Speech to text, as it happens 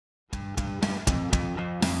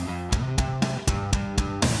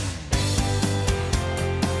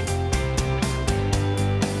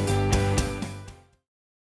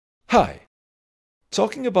Hi!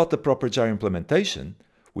 Talking about the proper JIRA implementation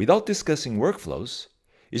without discussing workflows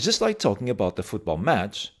is just like talking about the football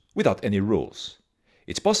match without any rules.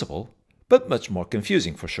 It's possible, but much more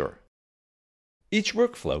confusing for sure. Each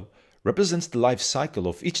workflow represents the life cycle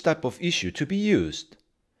of each type of issue to be used.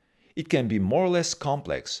 It can be more or less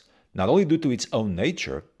complex, not only due to its own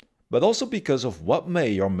nature, but also because of what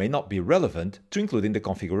may or may not be relevant to include in the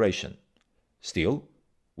configuration. Still,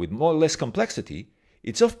 with more or less complexity,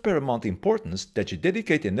 it's of paramount importance that you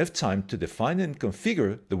dedicate enough time to define and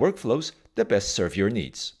configure the workflows that best serve your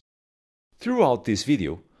needs. Throughout this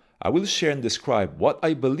video, I will share and describe what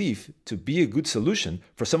I believe to be a good solution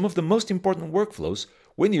for some of the most important workflows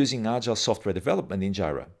when using Agile software development in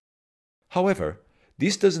JIRA. However,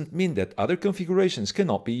 this doesn't mean that other configurations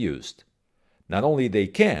cannot be used. Not only they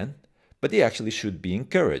can, but they actually should be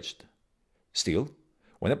encouraged. Still,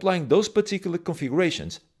 when applying those particular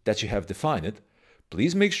configurations that you have defined,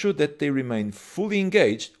 please make sure that they remain fully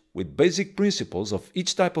engaged with basic principles of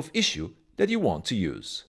each type of issue that you want to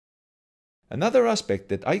use. Another aspect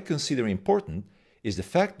that I consider important is the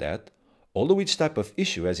fact that, although each type of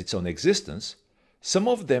issue has its own existence, some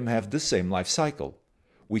of them have the same life cycle,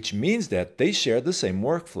 which means that they share the same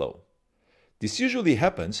workflow. This usually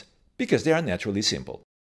happens because they are naturally simple.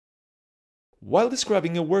 While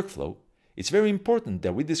describing a workflow, it's very important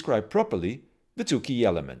that we describe properly the two key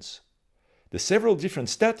elements: the several different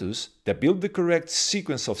status that build the correct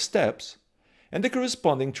sequence of steps, and the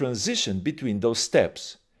corresponding transition between those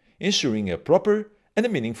steps, ensuring a proper and a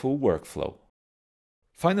meaningful workflow.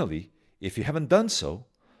 Finally, if you haven't done so,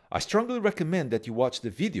 I strongly recommend that you watch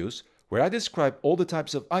the videos where I describe all the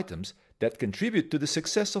types of items that contribute to the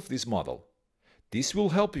success of this model. This will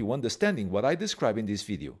help you understanding what I describe in this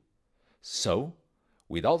video. So,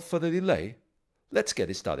 without further delay, let's get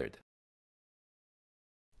it started.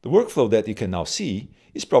 The workflow that you can now see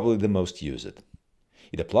is probably the most used.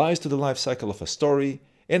 It applies to the life cycle of a story,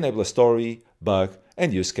 enable a story, bug,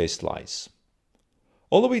 and use case slice.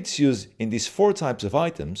 Although it's used in these four types of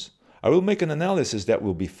items, I will make an analysis that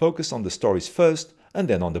will be focused on the stories first and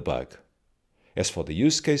then on the bug. As for the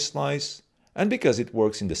use case slice, and because it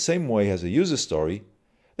works in the same way as a user story,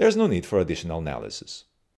 there's no need for additional analysis.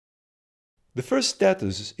 The first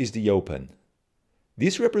status is the open.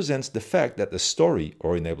 This represents the fact that the story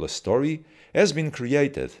or enable a story has been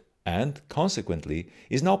created and, consequently,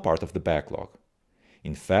 is now part of the backlog.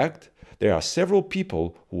 In fact, there are several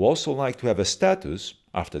people who also like to have a status,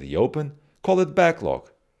 after the open, call it backlog,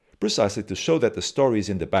 precisely to show that the story is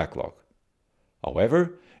in the backlog.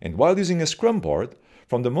 However, and while using a Scrum board,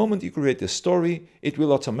 from the moment you create a story, it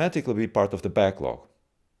will automatically be part of the backlog.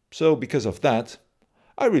 So, because of that,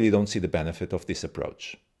 I really don't see the benefit of this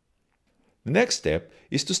approach. The next step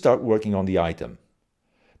is to start working on the item.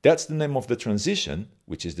 That's the name of the transition,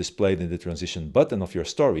 which is displayed in the transition button of your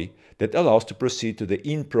story, that allows to proceed to the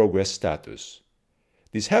in progress status.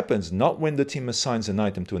 This happens not when the team assigns an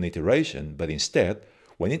item to an iteration, but instead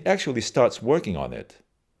when it actually starts working on it.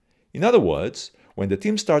 In other words, when the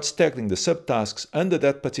team starts tackling the subtasks under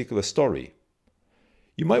that particular story.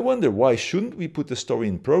 You might wonder, why shouldn't we put the story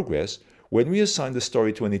in progress when we assign the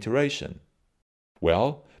story to an iteration?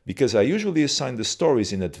 Well, because I usually assign the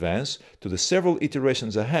stories in advance to the several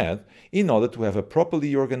iterations ahead in order to have a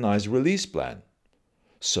properly organized release plan.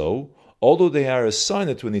 So, although they are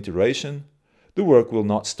assigned to an iteration, the work will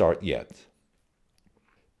not start yet.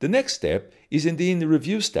 The next step is in the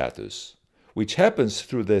review status, which happens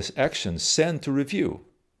through this action send to review.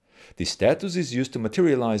 This status is used to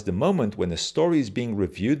materialize the moment when a story is being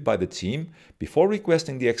reviewed by the team before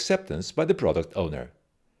requesting the acceptance by the product owner.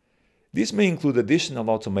 This may include additional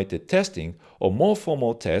automated testing or more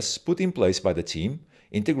formal tests put in place by the team,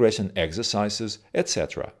 integration exercises,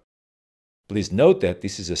 etc. Please note that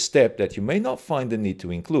this is a step that you may not find the need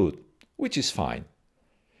to include, which is fine.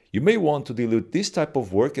 You may want to dilute this type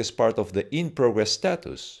of work as part of the in-progress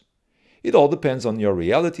status. It all depends on your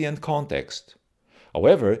reality and context.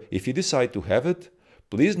 However, if you decide to have it,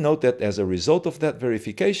 please note that as a result of that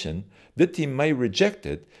verification, the team may reject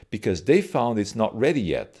it because they found it's not ready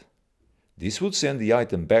yet. This would send the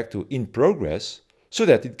item back to in progress so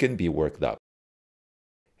that it can be worked up.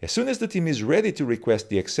 As soon as the team is ready to request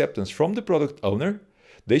the acceptance from the product owner,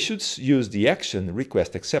 they should use the action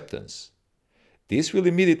request acceptance. This will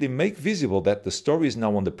immediately make visible that the story is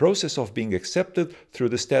now on the process of being accepted through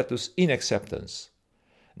the status in acceptance.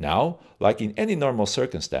 Now, like in any normal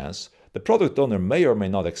circumstance, the product owner may or may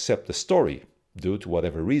not accept the story, due to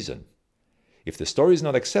whatever reason. If the story is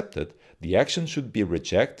not accepted, the action should be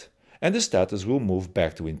reject, and the status will move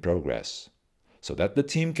back to in progress, so that the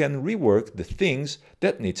team can rework the things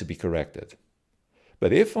that need to be corrected.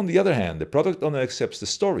 But if, on the other hand, the product owner accepts the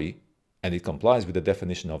story, and it complies with the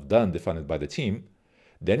definition of done defined by the team,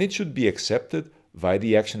 then it should be accepted via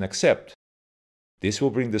the action accept. This will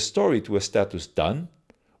bring the story to a status done,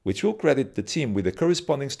 which will credit the team with the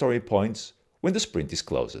corresponding story points when the sprint is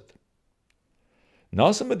closed.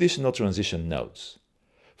 Now some additional transition notes.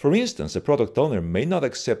 For instance, a product owner may not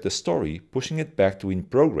accept the story, pushing it back to in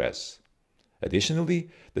progress. Additionally,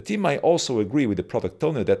 the team might also agree with the product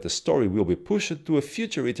owner that the story will be pushed to a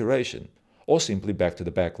future iteration or simply back to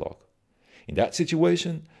the backlog. In that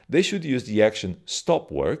situation, they should use the action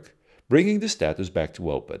stop work, bringing the status back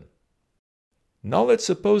to open. Now let's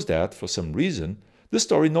suppose that, for some reason, the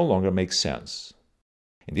story no longer makes sense.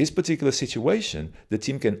 In this particular situation, the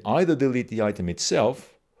team can either delete the item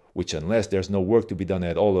itself, which unless there's no work to be done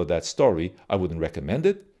at all of that story, I wouldn't recommend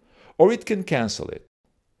it, or it can cancel it.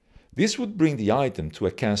 This would bring the item to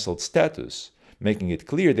a cancelled status, making it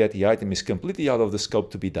clear that the item is completely out of the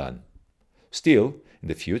scope to be done. Still, in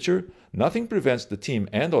the future, nothing prevents the team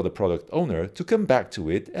and/or the product owner to come back to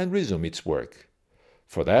it and resume its work.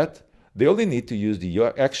 For that, they only need to use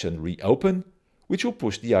the action reopen, which will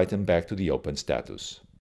push the item back to the open status.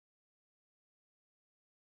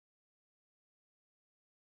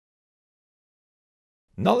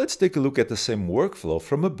 Now let's take a look at the same workflow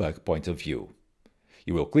from a bug point of view.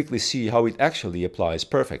 You will quickly see how it actually applies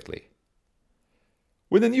perfectly.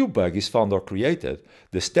 When a new bug is found or created,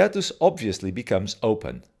 the status obviously becomes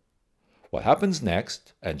open. What happens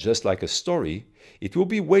next, and just like a story, it will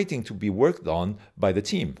be waiting to be worked on by the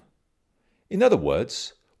team. In other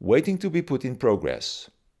words, waiting to be put in progress.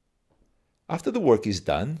 After the work is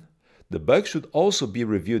done, the bug should also be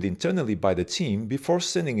reviewed internally by the team before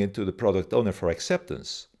sending it to the product owner for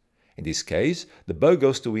acceptance. In this case, the bug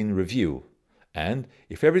goes to in review, and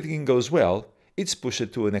if everything goes well, it's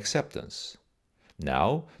pushed to an acceptance.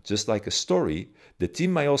 Now, just like a story, the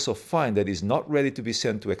team may also find that it's not ready to be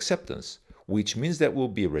sent to acceptance, which means that will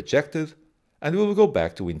be rejected and will go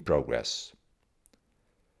back to in progress.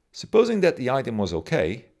 Supposing that the item was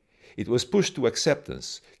okay, it was pushed to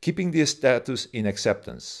acceptance, keeping the status in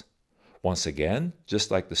acceptance. Once again,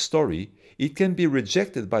 just like the story, it can be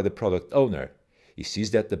rejected by the product owner. He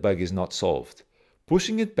sees that the bug is not solved,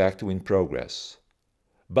 pushing it back to in progress.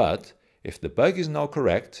 But if the bug is now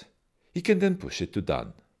correct, he can then push it to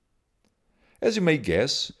done. As you may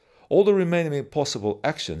guess, all the remaining possible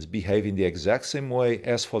actions behave in the exact same way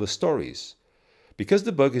as for the stories, because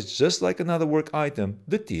the bug is just like another work item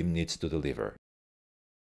the team needs to deliver.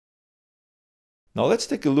 Now let's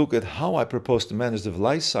take a look at how I propose to manage the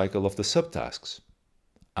lifecycle of the subtasks.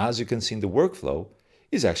 As you can see in the workflow,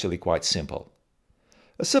 is actually quite simple.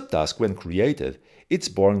 A subtask, when created, it's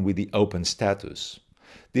born with the open status.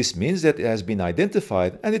 This means that it has been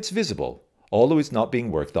identified and it's visible, although it's not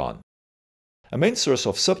being worked on. A main source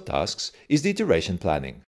of subtasks is the iteration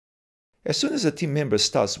planning. As soon as a team member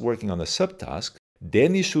starts working on a subtask,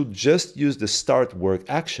 then he should just use the start work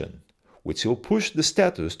action, which will push the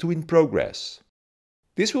status to in progress.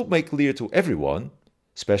 This will make clear to everyone,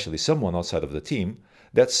 especially someone outside of the team,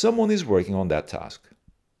 that someone is working on that task.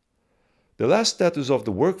 The last status of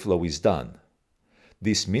the workflow is done.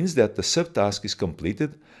 This means that the subtask is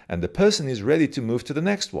completed and the person is ready to move to the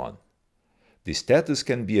next one. This status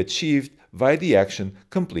can be achieved via the action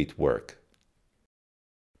complete work.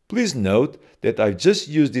 Please note that I've just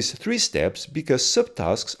used these 3 steps because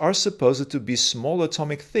subtasks are supposed to be small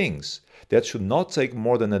atomic things that should not take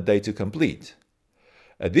more than a day to complete.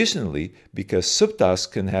 Additionally, because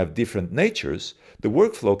subtasks can have different natures, the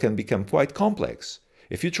workflow can become quite complex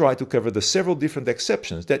if you try to cover the several different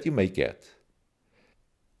exceptions that you may get.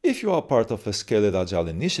 If you are part of a Scaled Agile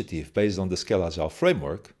initiative based on the Scaled Agile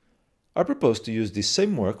framework, I propose to use this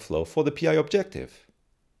same workflow for the PI objective.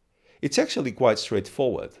 It's actually quite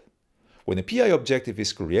straightforward. When a PI objective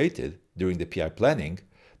is created during the PI planning,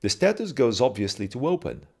 the status goes obviously to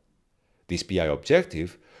open. This PI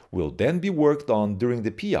objective will then be worked on during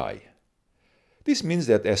the PI. This means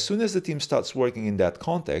that as soon as the team starts working in that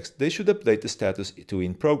context, they should update the status to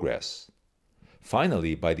in progress.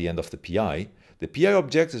 Finally, by the end of the PI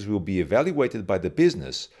objectives will be evaluated by the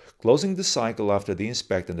business, closing the cycle after the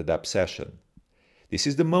inspect and adapt session. This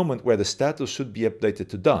is the moment where the status should be updated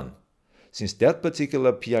to done, since that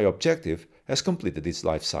particular PI objective has completed its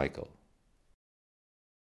life cycle.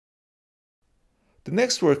 The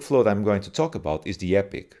next workflow that I'm going to talk about is the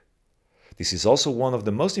epic. This is also one of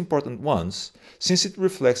the most important ones, since it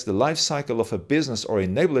reflects the life cycle of a business or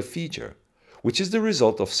enabler feature, which is the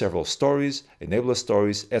result of several stories, enabler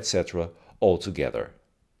stories, etc. all together.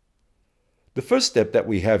 The first step that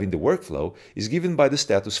we have in the workflow is given by the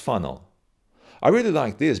status funnel. I really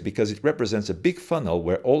like this because it represents a big funnel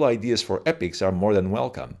where all ideas for epics are more than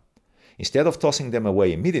welcome. Instead of tossing them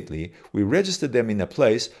away immediately, we register them in a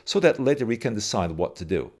place so that later we can decide what to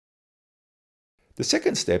do. The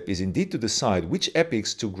second step is indeed to decide which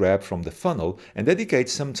epics to grab from the funnel and dedicate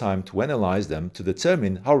some time to analyze them to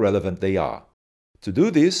determine how relevant they are. To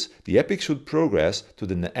do this, the epic should progress to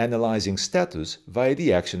the analyzing status via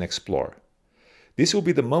the action Explore. This will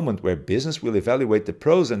be the moment where business will evaluate the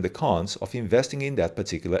pros and the cons of investing in that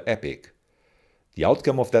particular epic. The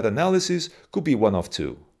outcome of that analysis could be one of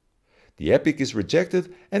two. The epic is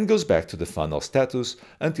rejected and goes back to the funnel status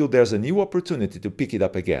until there's a new opportunity to pick it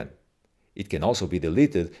up again. It can also be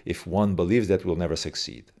deleted if one believes that will never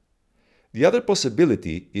succeed. The other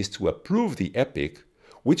possibility is to approve the epic,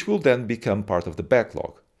 which will then become part of the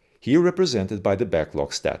backlog, here represented by the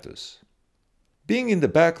backlog status. Being in the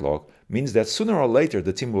backlog means that sooner or later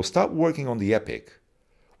the team will start working on the epic.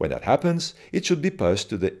 When that happens, it should be pushed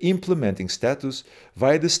to the implementing status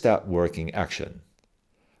via the start working action.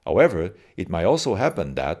 However, it might also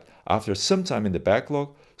happen that, after some time in the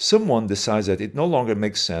backlog, someone decides that it no longer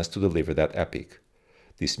makes sense to deliver that epic.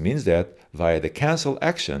 This means that, via the cancel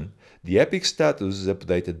action, the epic status is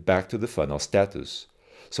updated back to the funnel status,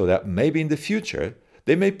 so that maybe in the future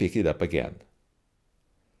they may pick it up again.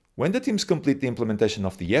 When the teams complete the implementation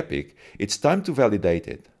of the epic, it's time to validate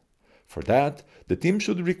it. For that, the team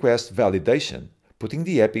should request validation, putting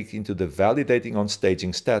the epic into the validating on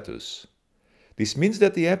staging status. This means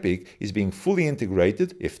that the epic is being fully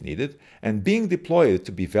integrated, if needed, and being deployed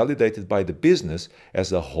to be validated by the business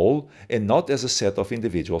as a whole and not as a set of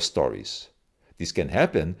individual stories. This can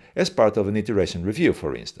happen as part of an iteration review,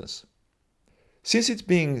 for instance. Since it's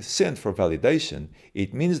being sent for validation,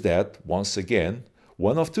 it means that, once again,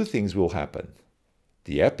 one of two things will happen.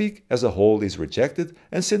 The epic as a whole is rejected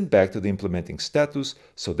and sent back to the implementing status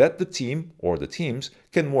so that the team or the teams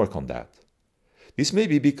can work on that. This may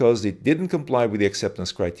be because it didn't comply with the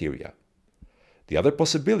acceptance criteria. The other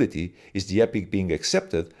possibility is the epic being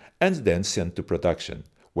accepted and then sent to production,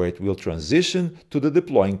 where it will transition to the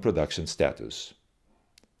deploying production status.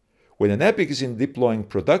 When an epic is in deploying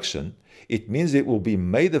production, it means it will be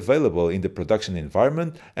made available in the production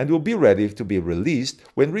environment and will be ready to be released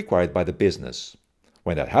when required by the business.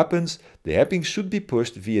 When that happens, the epic should be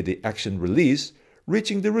pushed via the action release,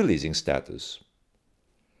 reaching the releasing status.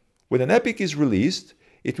 When an epic is released,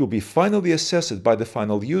 it will be finally assessed by the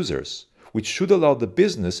final users, which should allow the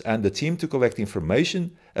business and the team to collect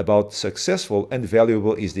information about successful and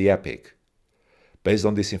valuable is the epic. Based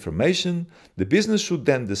on this information, the business should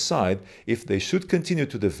then decide if they should continue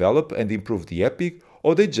to develop and improve the epic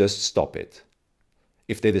or they just stop it.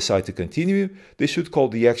 If they decide to continue, they should call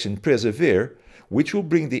the action persevere, which will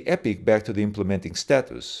bring the epic back to the implementing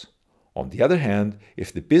status. On the other hand,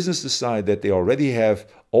 if the business decides that they already have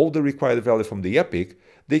all the required value from the epic,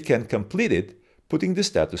 they can complete it, putting the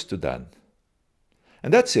status to done.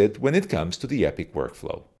 And that's it when it comes to the epic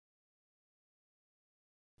workflow.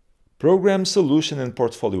 Program, solution, and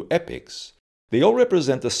portfolio epics. They all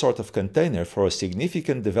represent a sort of container for a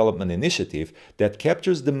significant development initiative that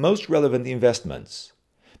captures the most relevant investments.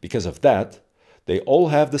 Because of that, they all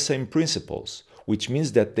have the same principles, which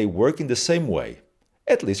means that they work in the same way,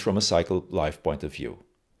 at least from a cycle life point of view.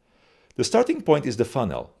 The starting point is the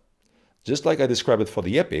funnel. Just like I described it for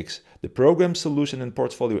the epics, the program, solution, and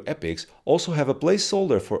portfolio epics also have a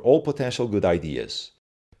placeholder for all potential good ideas.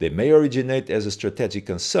 They may originate as a strategic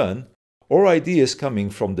concern or ideas coming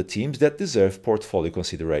from the teams that deserve portfolio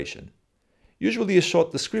consideration. Usually a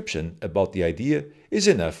short description about the idea is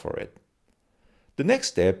enough for it. The next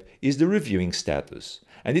step is the reviewing status,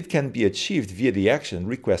 and it can be achieved via the action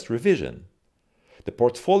request revision. The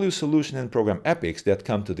portfolio, solution, and program epics that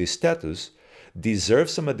come to this status deserve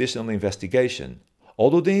some additional investigation,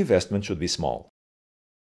 although the investment should be small.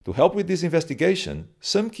 To help with this investigation,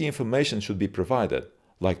 some key information should be provided,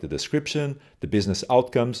 like the description, the business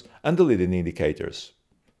outcomes, and the leading indicators.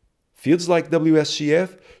 Fields like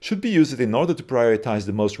WSGF should be used in order to prioritize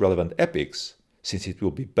the most relevant epics, since it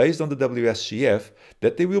will be based on the WSGF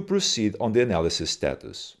that they will proceed on the analysis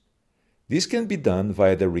status. This can be done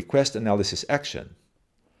via the request analysis action.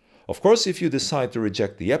 Of course, if you decide to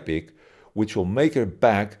reject the epic, which will make it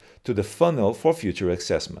back to the funnel for future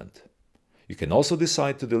assessment. You can also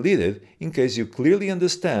decide to delete it in case you clearly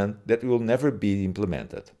understand that it will never be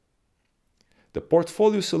implemented. The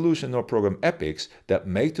portfolio, solution, or program epics that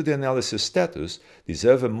make to the analysis status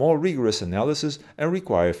deserve a more rigorous analysis and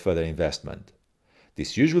require further investment.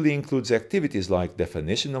 This usually includes activities like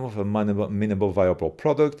definition of a minimal viable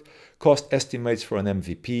product, cost estimates for an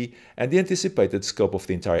MVP, and the anticipated scope of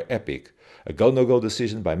the entire epic, a go-no-go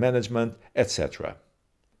decision by management, etc.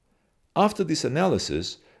 After this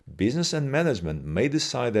analysis, business and management may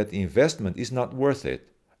decide that the investment is not worth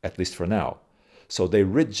it, at least for now, so they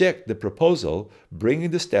reject the proposal, bringing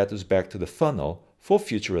the status back to the funnel for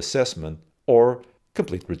future assessment or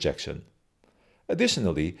complete rejection.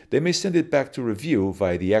 Additionally, they may send it back to review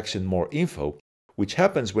via the action More Info, which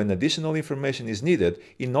happens when additional information is needed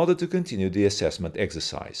in order to continue the assessment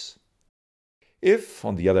exercise. If,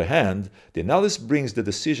 on the other hand, the analyst brings the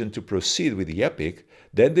decision to proceed with the epic,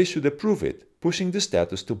 then they should approve it, pushing the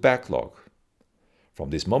status to backlog. From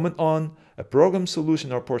this moment on, a program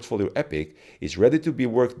solution or portfolio epic is ready to be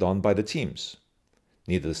worked on by the teams.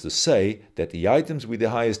 Needless to say that the items with the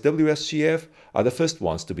highest WSGF are the first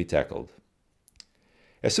ones to be tackled.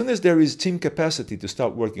 As soon as there is team capacity to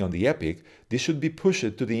start working on the epic, this should be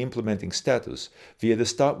pushed to the implementing status via the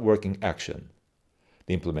Start Working action.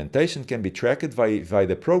 The implementation can be tracked via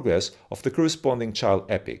the progress of the corresponding child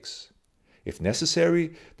epics. If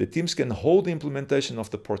necessary, the teams can hold the implementation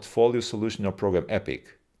of the portfolio solution or program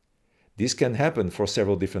epic. This can happen for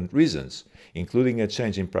several different reasons, including a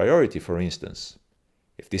change in priority, for instance.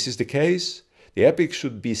 If this is the case, the epic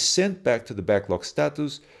should be sent back to the backlog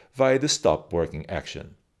status via the Stop Working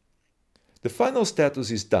action. The final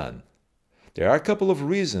status is done. There are a couple of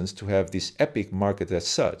reasons to have this epic marked as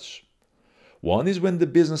such. One is when the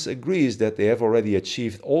business agrees that they have already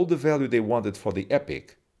achieved all the value they wanted for the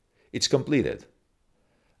epic. It's completed.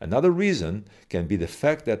 Another reason can be the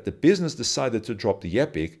fact that the business decided to drop the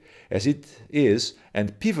epic as it is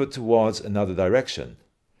and pivot towards another direction.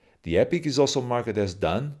 The epic is also marked as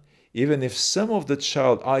done, even if some of the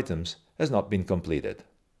child items has not been completed.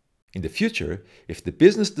 In the future, if the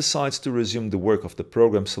business decides to resume the work of the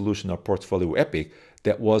program solution or portfolio epic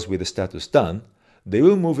that was with the status done, they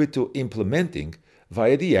will move it to implementing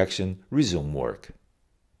via the action Resume Work.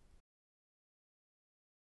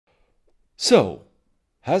 So,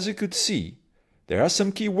 as you could see, there are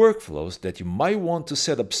some key workflows that you might want to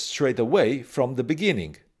set up straight away from the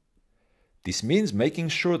beginning. This means making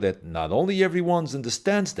sure that not only everyone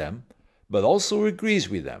understands them, but also agrees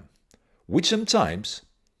with them, which sometimes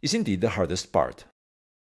is indeed the hardest part.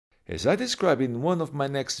 As I described in one of my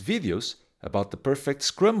next videos about the perfect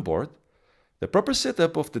Scrum board, the proper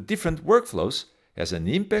setup of the different workflows has an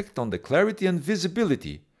impact on the clarity and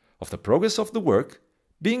visibility of the progress of the work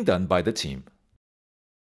being done by the team.